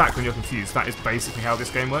don't attack when you're confused. That is basically how this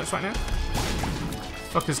game works right now.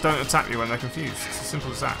 Fuckers don't attack you when they're confused. It's as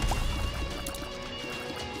simple as that.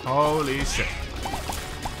 Holy shit.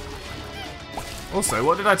 Also,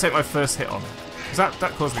 what did I take my first hit on? Because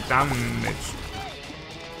that caused me damage.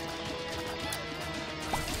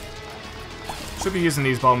 Should be using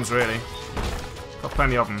these bombs, really. Got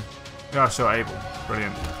plenty of them. Yeah, sure, Abel.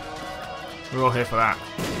 Brilliant. We're all here for that.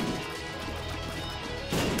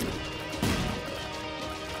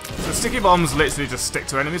 So sticky bombs literally just stick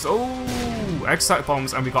to enemies. Oh, Excite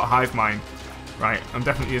bombs, and we got Hive Mind. Right, I'm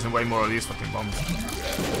definitely using way more of these fucking bombs.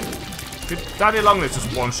 Daddy Longlegs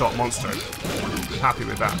just one-shot Monstro. Happy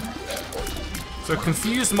with that. So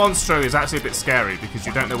Confused Monstro is actually a bit scary because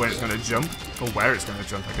you don't know when it's going to jump, or where it's going to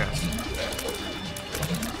jump, I guess.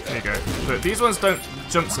 There you go. But these ones don't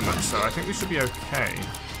jump so much, so I think we should be okay.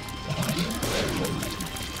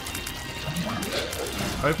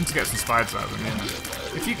 Hoping to get some spiders out of them, yeah.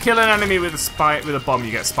 If you kill an enemy with a bomb,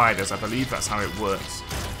 you get spiders. I believe that's how it works.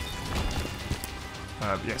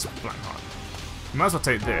 Yes, Blackheart. You might as well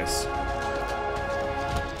take this.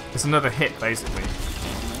 It's another hit, basically.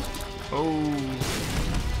 Oh.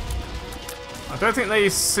 I don't think they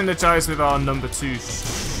synergize with our number 2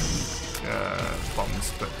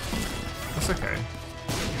 bombs, but that's okay.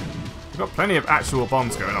 We've got plenty of actual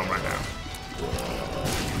bombs going on right now.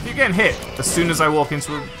 You're getting hit as soon as I walk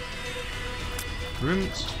into a room.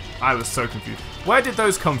 I was so confused. Where did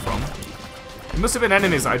those come from? It must have been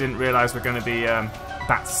enemies that I didn't realise were going to be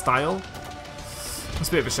that style. That's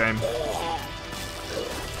a bit of a shame.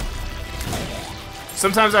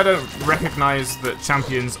 Sometimes I don't recognise that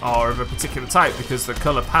champions are of a particular type because the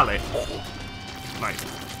colour palette, like,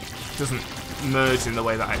 doesn't merge in the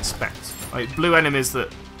way that I expect. Like, blue enemies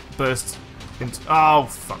that burst into... Oh,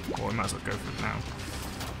 fuck. Well, we might as well go for it now.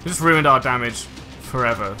 We just ruined our damage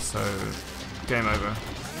forever, so... Game over.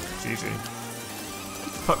 GG.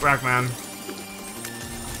 Fuck Ragman.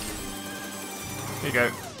 Here you go.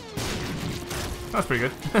 That's pretty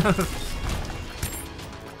good.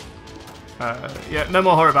 Yeah, no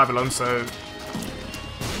more Horror Babylon, so...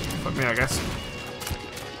 Fuck me, I guess.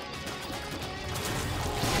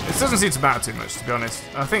 It doesn't seem to matter too much, to be honest.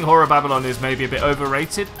 I think Horror Babylon is maybe a bit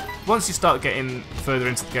overrated. Once you start getting further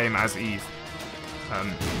into the game as Eve,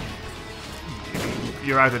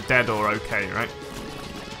 you're either dead or okay, right?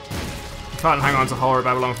 You can't hang on to Horror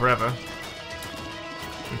Babylon forever.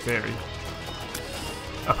 In theory.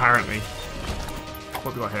 Apparently.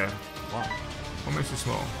 What do we got here? What? What makes you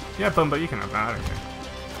small? Yeah, Bumbo, you can have that, I don't care.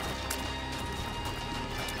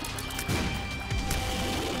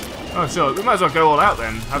 Oh, sure, we might as well go all out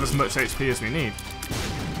then. Have as much HP as we need.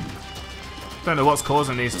 Don't know what's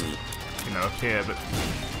causing these to, you know, appear, but...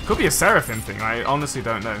 Could be a Seraphim thing, I honestly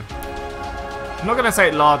don't know. I'm not going to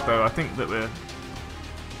take Lard, though. I think that we're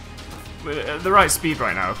at the right speed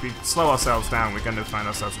right now. If we slow ourselves down, we're going to find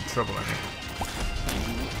ourselves in trouble, I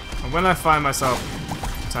think. And when I find myself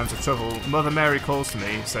in times of trouble, Mother Mary calls to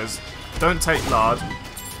me, says, don't take Lard.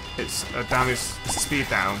 It's a damage, it's a speed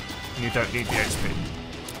down, and you don't need the HP.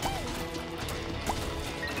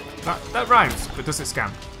 That rhymes, but does it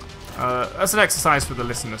scam? That's an exercise for the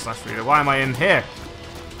listener / reader. Why am I in here?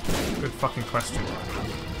 Good fucking question.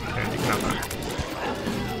 Okay, you can have that.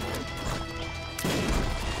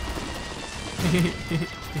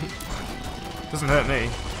 Doesn't hurt me.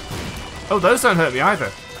 Oh, those don't hurt me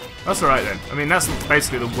either. That's alright then. I mean, that's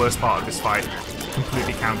basically the worst part of this fight.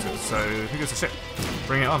 Completely countered, so who gives a shit?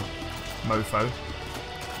 Bring it on, mofo.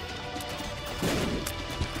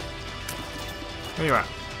 Where you at?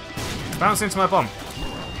 Bounce into my bomb.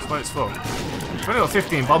 That's what it's for. I've only got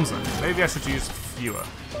 15 bombs left. Maybe I should use fewer.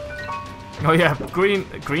 Oh yeah, green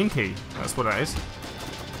key. That's what that is.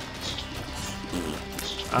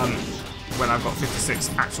 When I've got 56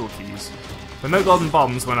 actual keys. But no golden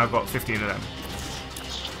bombs when I've got 15 of them.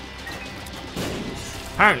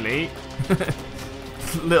 Apparently,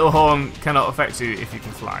 Little Horn cannot affect you if you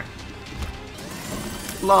can fly.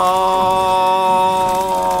 LOL.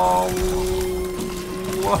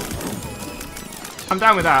 I'm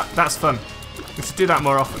down with that. That's fun. We should do that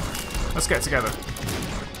more often. Let's get together.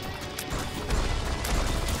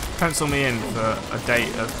 Pencil me in for a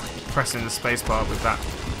date of pressing the spacebar with that.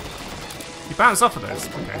 You bounce off of those?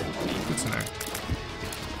 Okay, good to know.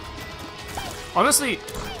 Honestly,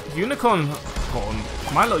 Unicorn Horn,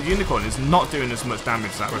 my little unicorn is not doing as much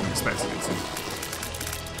damage as I would have expected it to.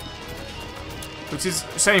 Which is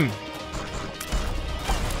a shame.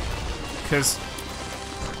 Because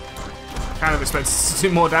I kind of expected it to do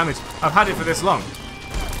more damage. I've had it for this long.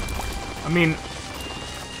 I mean,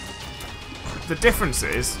 the difference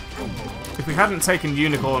is, if we hadn't taken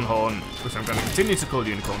Unicorn Horn, which I'm going to continue to call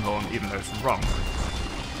Unicorn Horn, even though it's wrong,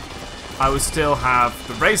 I would still have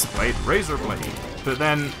the Razor Blade, but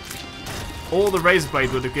then all the Razor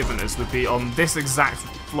Blade would have given us would be on this exact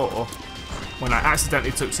floor when I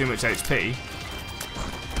accidentally took too much HP.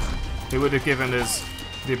 It would have given us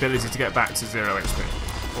the ability to get back to 0 HP,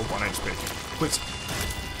 or 1 HP, which,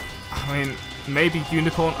 I mean, maybe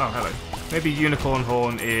Unicorn, oh hello, maybe Unicorn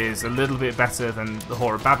Horn is a little bit better than the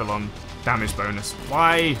Whore of Babylon damage bonus.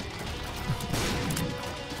 Why?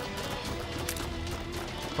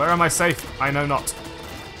 Where am I safe? I know not.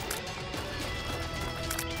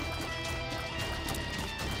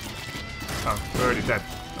 Oh, we're already dead.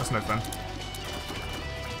 That's no fun.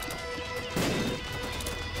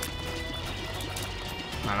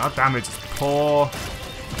 Man, our damage is poor.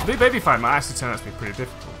 The Blue Baby fight might actually turn out to be pretty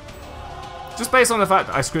difficult. Just based on the fact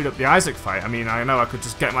that I screwed up the Isaac fight. I mean, I know I could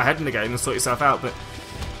just get my head in the game and sort yourself out, but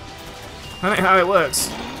that ain't how it works.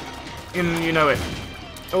 You know it.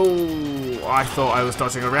 Oh, I thought I was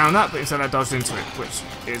dodging around that, but instead I dodged into it, which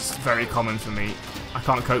is very common for me. I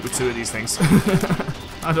can't cope with 2 of these things.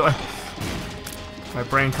 How do I... My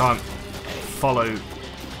brain can't follow.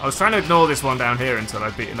 I was trying to ignore this one down here until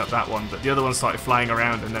I'd beaten up that one, but the other one started flying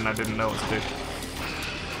around and then I didn't know what to do.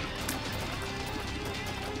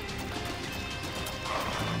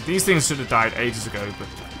 These things should have died ages ago, but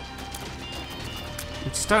we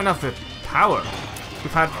just don't have the power.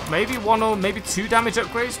 We've had maybe 1 or maybe 2 damage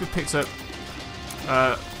upgrades. We picked up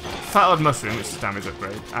Fat Mushroom, which is a damage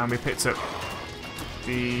upgrade, and we picked up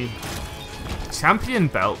the Champion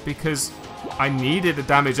Belt because I needed a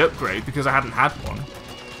damage upgrade because I hadn't had one.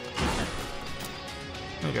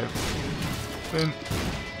 There you go. Boom.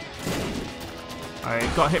 I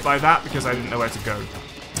got hit by that because I didn't know where to go.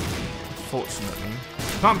 Fortunately.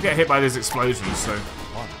 Can't get hit by these explosions, so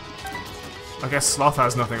I guess Sloth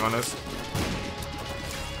has nothing on us.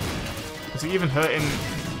 Is he even hurting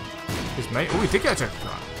his mate? Oh, he did get a Joker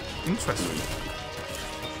card. Interesting.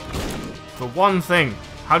 For one thing,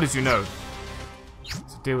 how did you know?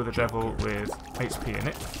 To deal with the devil with HP in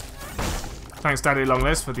it. Thanks, Daddy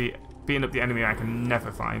Longlist, for the beating up the enemy I can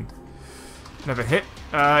never find. Never hit.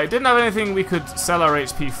 It didn't have anything we could sell our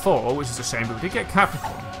HP for, which is a shame, but we did get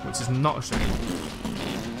Capricorn, which is not a shame.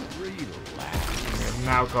 We have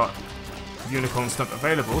now got Unicorn Stump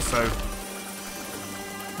available, so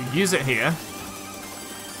we use it here.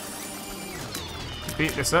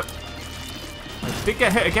 Beat this up. I did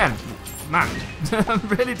get hit again. Man, I'm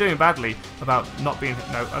really doing badly about not being hit.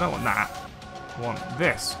 No, I don't want that. I want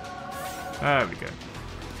this. There we go.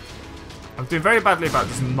 I'm doing very badly about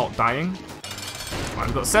just not dying. Right,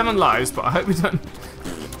 we've got 7 lives, but I hope we don't...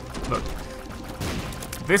 Look.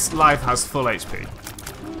 This life has full HP.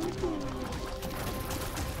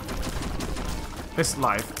 This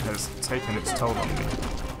life has taken its toll on me.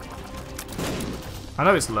 I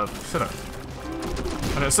know it's love. Shut up.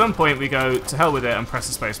 And at some point we go to hell with it and press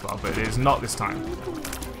the spacebar, but it is not this time.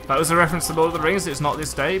 That was a reference to Lord of the Rings. It's not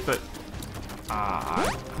this day, but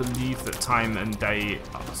I believe that time and day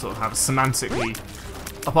sort of have semantically,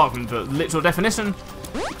 apart from the literal definition,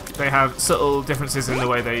 they have subtle differences in the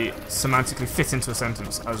way they semantically fit into a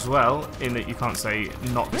sentence as well, in that you can't say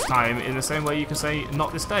not this time in the same way you can say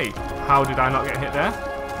not this day. How did I not get hit there?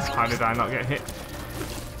 How did I not get hit?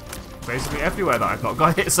 Basically everywhere that I've not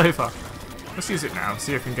got hit so far. Let's use it now,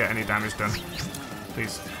 see if we can get any damage done.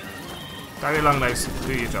 Please. Daddy Longnose,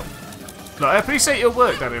 do your job. Look, I appreciate your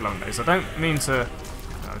work, Daddy Longnose. I don't mean to...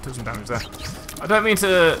 Oh, I took some damage there. I don't mean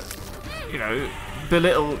to, you know,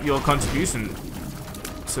 belittle your contribution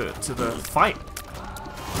to the fight.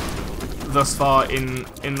 Thus far in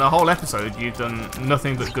the whole episode, you've done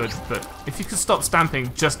nothing but good. But if you could stop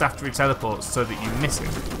stamping just after he teleports so that you miss him,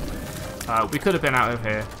 we could have been out of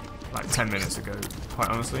here like 10 minutes ago, quite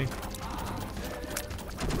honestly.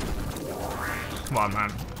 Come on,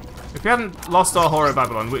 man. If we hadn't lost our Horror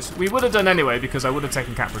Babylon, which we would have done anyway because I would have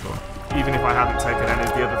taken Capricorn, even if I hadn't taken any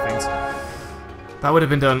of the other things, that would have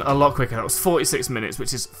been done a lot quicker. That was 46 minutes,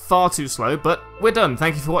 which is far too slow, but we're done.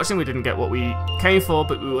 Thank you for watching. We didn't get what we came for,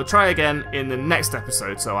 but we will try again in the next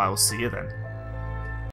episode, so I will see you then.